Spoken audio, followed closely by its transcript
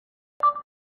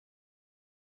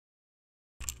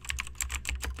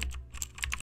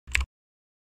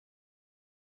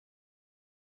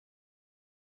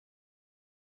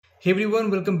Hey everyone,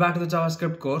 welcome back to the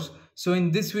JavaScript course. So in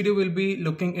this video, we'll be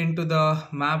looking into the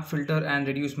map, filter and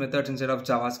reduce methods inside of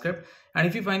JavaScript. And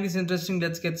if you find this interesting,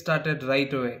 let's get started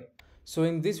right away. So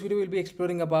in this video, we'll be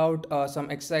exploring about some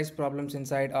exercise problems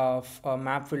inside of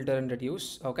map, filter and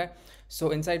reduce. Okay. So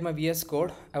inside my VS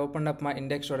Code, I opened up my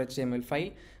index.html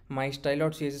file, my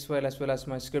style.css file as well as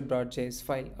my script.js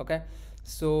file. Okay.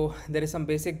 So there is some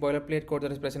basic boilerplate code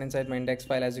that is present inside my index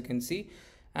file, as you can see.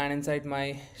 And inside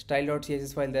my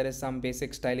style.css file there is some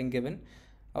basic styling given.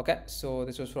 Okay, so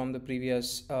this was from the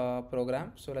previous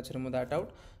program, so let's remove that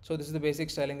out. So this is the basic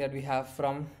styling that we have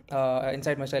from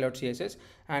inside my style.css,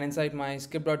 and inside my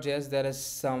script.js there is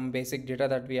some basic data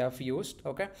that we have used.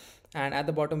 Okay, and at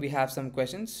the bottom we have some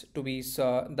questions to be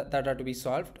that are to be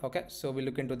solved. Okay, so we'll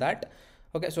look into that.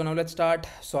 Okay, so now let's start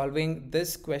solving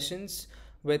these questions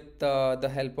with the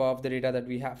help of the data that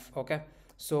we have. Okay,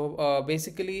 so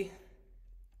basically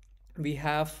we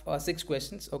have 6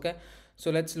 questions. Okay,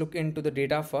 so let's look into the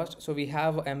data first. So we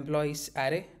have employees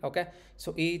array. Okay,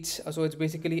 so it's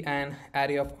basically an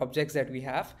array of objects that we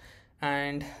have,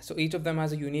 and so each of them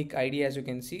has a unique ID, as you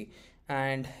can see,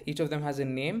 and each of them has a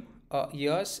name,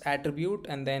 years, attribute,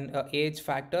 and then age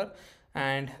factor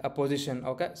and a position.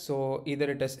 Okay, so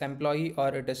either it is employee or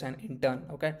it is an intern.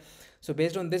 Okay, so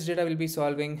based on this data we'll be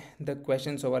solving the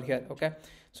questions over here. Okay,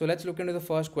 so let's look into the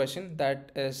first question,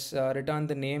 that is return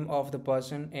the name of the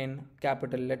person in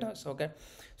capital letters. Okay,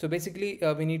 so basically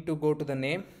we need to go to the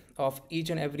name of each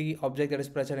and every object that is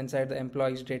present inside the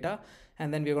employees data,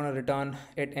 and then we're going to return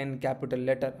it in capital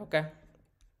letter. Okay,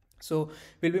 so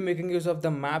we'll be making use of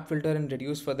the map, filter and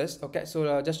reduce for this. Okay,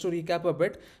 so just to recap a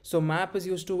bit, so map is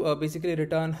used to basically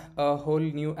return a whole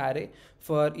new array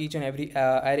for each and every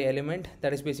array element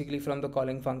that is basically from the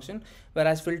calling function,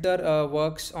 whereas filter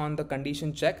works on the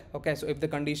condition check. Okay, so if the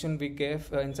condition we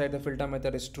gave inside the filter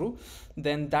method is true,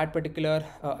 then that particular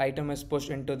item is pushed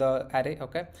into the array.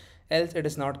 Okay, else it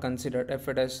is not considered if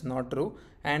it is not true.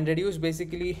 And reduce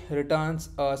basically returns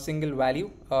a single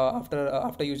value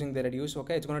after using the reduce.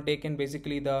 Okay, it's going to take in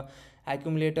basically the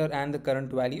accumulator and the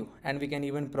current value, and we can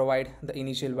even provide the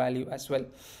initial value as well.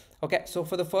 Okay, so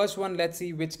for the first one, let's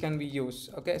see which can we use.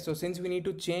 Okay, so since we need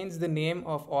to change the name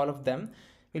of all of them,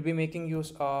 we'll be making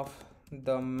use of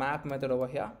the map method over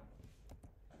here.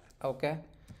 Okay,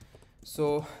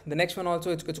 so the next one also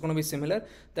it's going to be similar,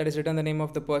 that is return the name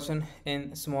of the person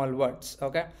in small words.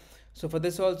 Okay, so for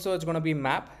this also it's going to be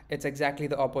map. It's exactly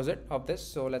the opposite of this,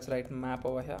 so let's write map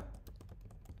over here.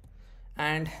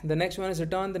 And the next one is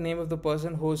return the name of the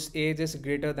person whose age is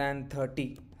greater than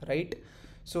 30, right?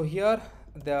 So here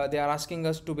they are asking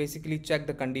us to basically check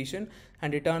the condition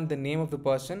and return the name of the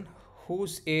person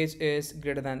whose age is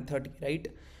greater than 30, right?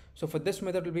 So for this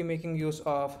method we'll be making use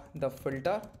of the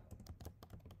filter.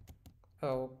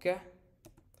 Okay,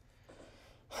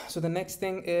 so the next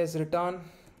thing is return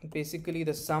basically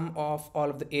the sum of all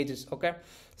of the ages. Okay,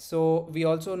 so we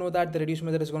also know that the reduce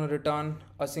method is going to return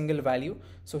a single value,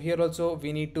 so here also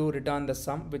we need to return the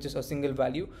sum, which is a single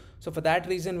value. So for that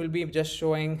reason we'll be just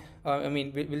showing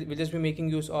we'll just be making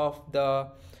use of the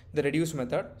reduce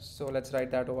method. So let's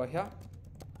write that over here.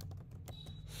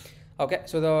 Okay,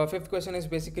 so the fifth question is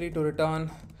basically to return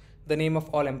the name of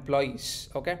all employees.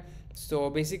 Okay, so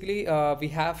basically we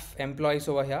have employees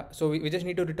over here, so we just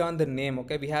need to return the name.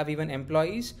 Okay, we have even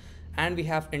employees and we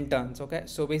have interns. Okay,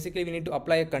 so basically we need to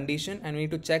apply a condition and we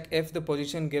need to check if the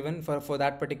position given for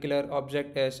that particular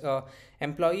object is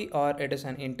employee or it is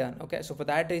an intern. Okay, so for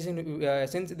that reason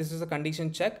since this is a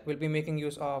condition check, we'll be making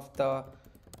use of the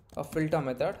filter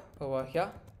method over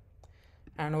here.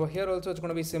 And over here also it's going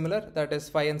to be similar, that is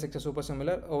 5 and 6 are super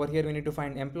similar. Over here we need to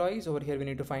find employees, over here we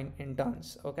need to find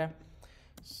interns. Okay,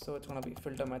 so it's going to be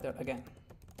filter method again.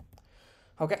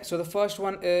 Okay, so the first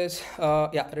one is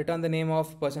return the name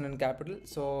of person in capital.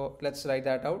 So let's write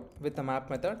that out with the map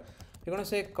method. We're going to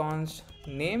say const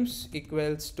names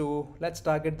equals to, let's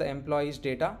target the employees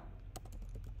data.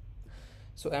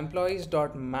 So employees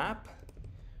dot map.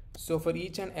 So for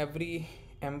each and every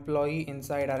employee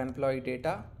inside our employee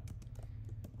data,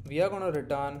 we are going to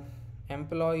return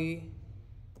employee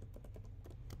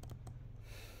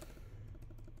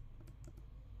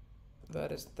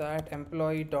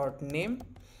employee dot name,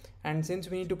 and since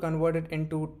we need to convert it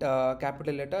into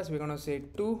capital letters, we're going to say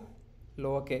to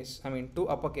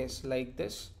uppercase like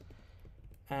this,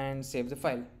 and save the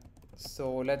file.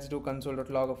 So let's do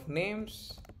console.log of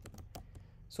names.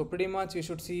 So pretty much you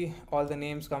should see all the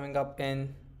names coming up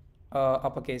in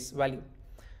uppercase value.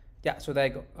 Yeah, so there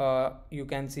you go. You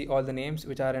can see all the names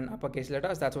which are in uppercase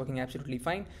letters. That's working absolutely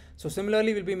fine. So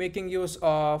similarly we'll be making use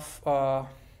of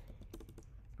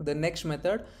the next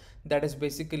method, that is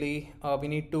basically we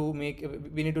need to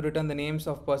return the names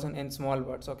of person in small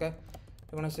words. Okay,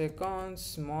 we're going to say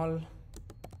const small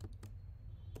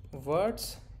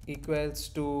words equals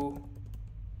to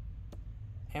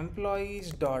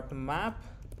employees dot map.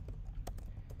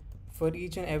 For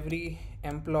each and every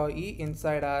employee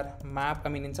inside our map,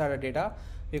 inside our data,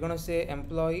 we're going to say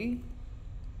employee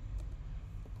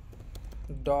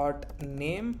dot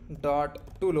name dot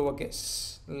to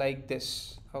lowercase, like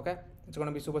this. Okay, it's going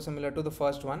to be super similar to the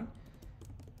first one,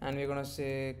 and we're going to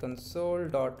say console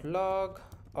dot log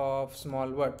of small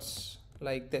words,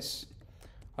 like this.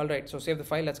 All right, so save the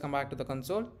file. Let's come back to the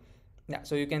console. Yeah,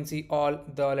 so you can see all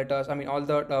the letters, all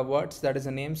the words, that is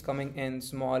the names, coming in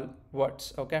small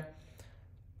words. Okay,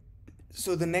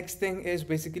 so the next thing is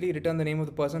basically return the name of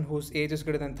the person whose age is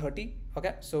greater than 30.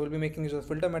 Okay, so we'll be making use of the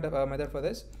filter method for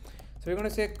this. So we're going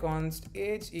to say const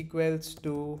age equals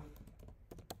to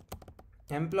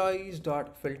employees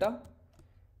dot filter.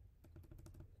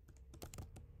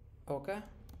 Okay,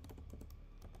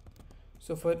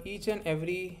 so for each and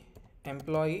every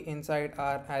employee inside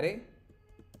our array,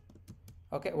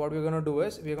 okay, what we're going to do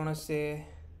is we're going to say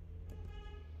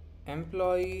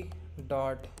employee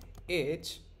dot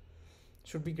age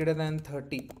should be greater than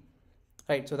 30,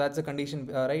 right? So that's the condition,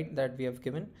 right, that we have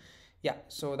given. Yeah,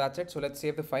 so that's it. So let's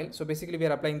save the file. So basically we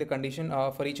are applying the condition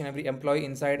for each and every employee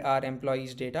inside our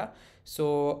employees data.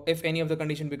 So if any of the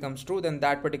condition becomes true, then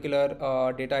that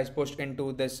particular data is pushed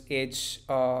into this age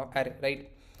array,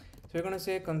 right? So we're going to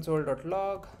say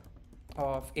console.log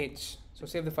of age. So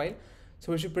save the file.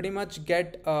 So we should pretty much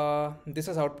get this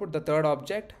as output, the third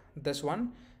object, this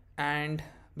one, and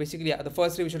basically, yeah, the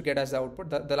first three we should get as the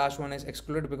output. The last one is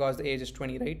excluded because the age is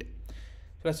 20, right?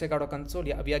 So let's check out our console.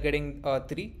 Yeah, we are getting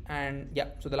 3, and yeah,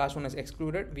 so the last one is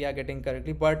excluded. We are getting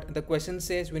correctly, but the question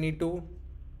says we need to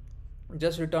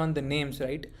just return the names,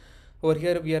 right? Over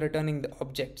here we are returning the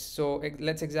objects. So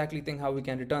let's exactly think how we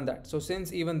can return that. So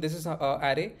since even this is an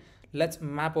array, let's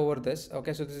map over this.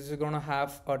 Okay, so this is going to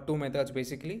have 2 methods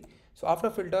basically. So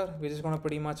after filter, we're just going to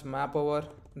pretty much map over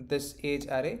this age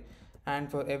array,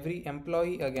 and for every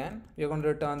employee again, we're going to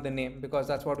return the name because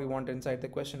that's what we want inside the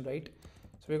question, right?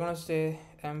 So we're going to say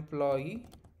employee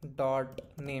dot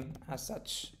name as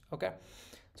such. Okay,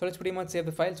 so let's pretty much save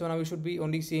the file. So now we should be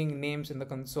only seeing names in the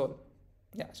console.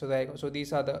 Yeah, so there you go. So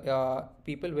these are the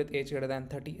people with age greater than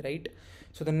 30, right?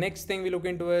 So the next thing we look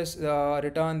into is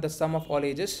return the sum of all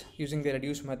ages using the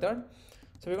reduce method.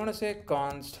 So we're going to say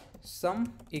const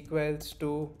sum equals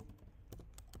to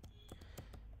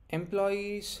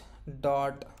employees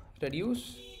dot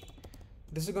reduce.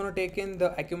 This is going to take in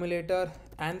the accumulator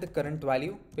and the current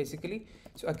value basically.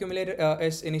 So accumulator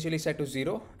is initially set to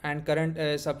 0, and current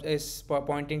is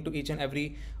pointing to each and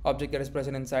every object that is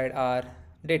present inside our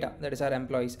data, that is our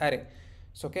employees array.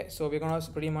 So okay, so we're going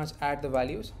to pretty much add the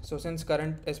values. So since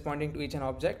current is pointing to each and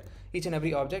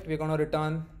every object, we're going to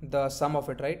return the sum of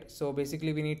it, right? So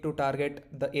basically we need to target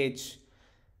the age.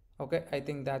 Okay, I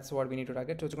think that's what we need to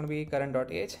target. So it's going to be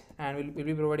current.age, and we'll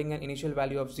be providing an initial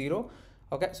value of 0.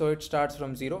 Okay, so it starts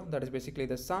from 0, that is basically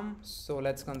the sum. So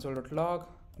let's console.log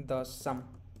the sum.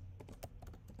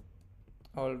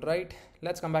 All right,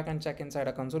 let's come back and check inside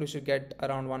our console. We should get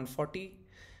around 140.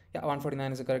 Yeah,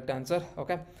 149 is the correct answer.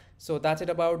 Okay, so that's it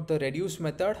about the reduce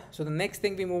method. So the next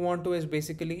thing we move on to is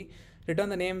basically return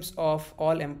the names of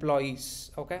all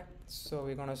employees. Okay, so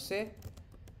we're going to say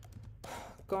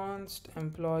const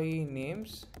employee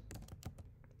names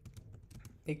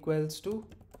equals to,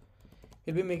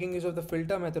 we'll be making use of the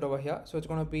filter method over here. So it's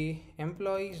going to be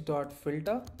employees dot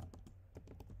filter.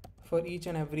 For each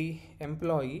and every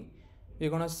employee, we're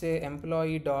going to say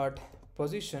employee dot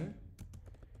position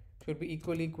should be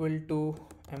equal to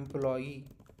employee.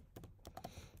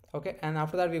 Okay, and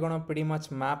after that we're going to pretty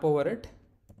much map over it.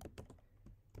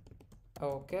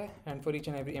 Okay, and for each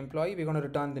and every employee, we're going to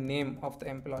return the name of the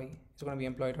employee. It's going to be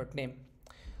employee.name.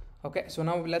 Okay, so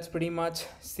now let's pretty much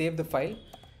save the file.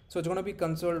 So it's going to be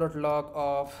console.log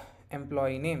of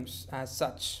employee names as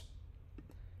such.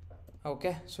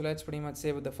 Okay, so let's pretty much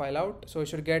save the file out. So we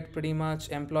should get pretty much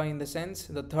employee in the sense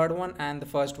the third one and the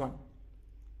first one.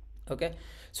 Okay,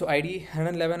 so ID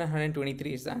 111 and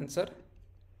 123 is the answer.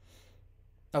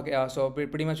 Okay, so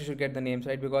pretty much you should get the names,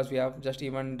 right? Because we have just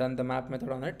even done the map method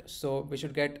on it. So we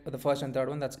should get the first and third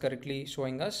one. That's correctly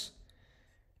showing us.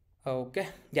 Okay,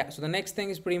 yeah, so the next thing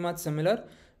is pretty much similar.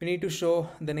 We need to show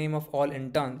the name of all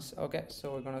interns. Okay,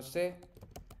 so we're going to say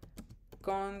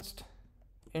const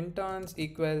interns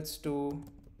equals to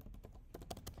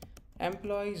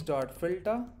employees dot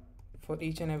filter for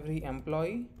each and every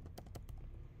employee.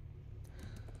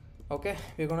 Okay,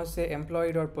 we're going to say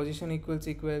employee dot position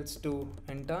equals to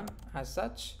intern as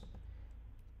such.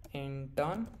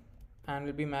 intern, and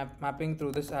we'll be mapping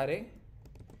through this array.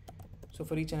 So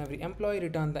for each and every employee,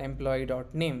 return the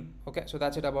employee.name. Okay, so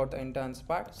that's it about the interns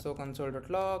part. So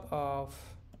console.log of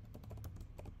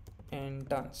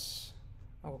interns.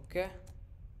 Okay,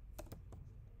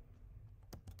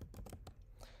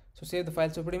 so save the file.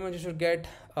 So pretty much you should get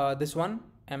this one,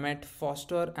 Emmett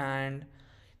Foster, and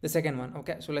the second one.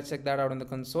 Okay, so let's check that out in the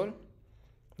console.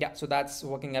 Yeah, so that's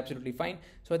working absolutely fine.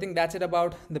 So I think that's it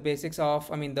about the basics of,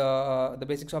 the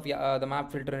basics of the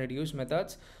map, filter, and reduce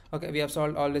methods. Okay, we have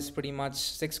solved all this pretty much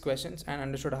 6 questions and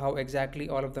understood how exactly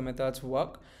all of the methods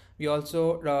work. We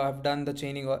also have done the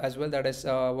chaining as well, that is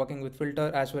working with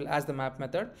filter as well as the map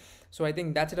method. So I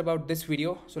think that's it about this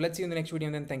video. So let's see you in the next video,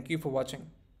 and then thank you for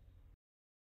watching.